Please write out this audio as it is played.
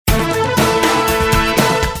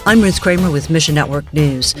I'm Ruth Kramer with Mission Network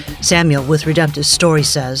News. Samuel with Redemptive Story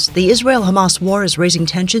says the Israel-Hamas war is raising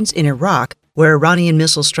tensions in Iraq, where Iranian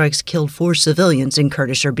missile strikes killed 4 civilians in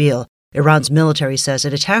Kurdish Erbil. Iran's military says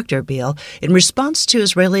it attacked Erbil in response to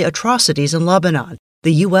Israeli atrocities in Lebanon.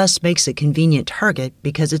 The U.S. makes a convenient target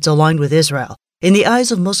because it's aligned with Israel. In the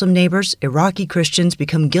eyes of Muslim neighbors, Iraqi Christians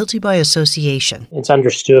become guilty by association. It's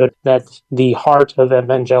understood that the heart of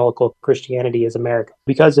evangelical Christianity is America.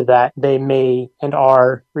 Because of that, they may and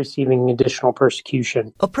are receiving additional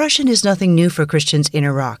persecution. Oppression is nothing new for Christians in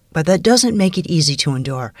Iraq, but that doesn't make it easy to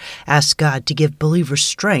endure. Ask God to give believers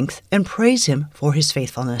strength and praise Him for His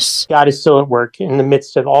faithfulness. God is still at work in the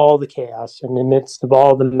midst of all the chaos, in the midst of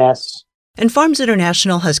all the mess. And Farms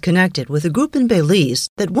International has connected with a group in Belize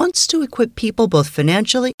that wants to equip people both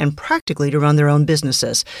financially and practically to run their own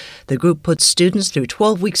businesses. The group puts students through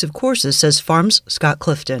 12 weeks of courses, says Farms' Scott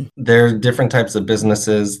Clifton. There are different types of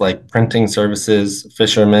businesses like printing services,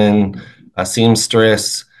 fishermen, a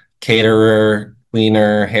seamstress, caterer,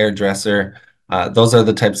 cleaner, hairdresser. Those are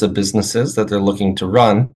the types of businesses that they're looking to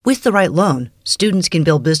run. With the right loan, students can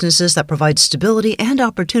build businesses that provide stability and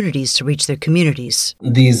opportunities to reach their communities.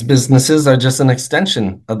 These businesses are just an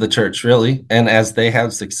extension of the church, really. And as they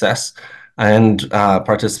have success and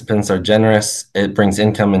participants are generous, it brings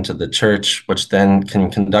income into the church, which then can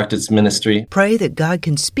conduct its ministry. Pray that God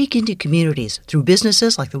can speak into communities through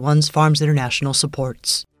businesses like the ones Farms International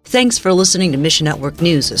supports. Thanks for listening to Mission Network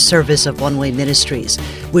News, a service of One Way Ministries.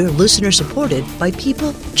 We're listener-supported by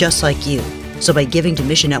people just like you. So by giving to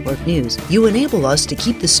Mission Network News, you enable us to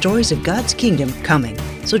keep the stories of God's kingdom coming.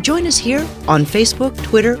 So join us here on Facebook,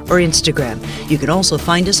 Twitter, or Instagram. You can also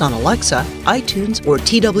find us on Alexa, iTunes, or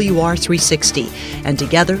TWR360. And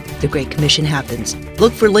together, the Great Commission happens.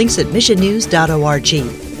 Look for links at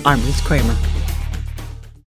missionnews.org. I'm Ruth Kramer.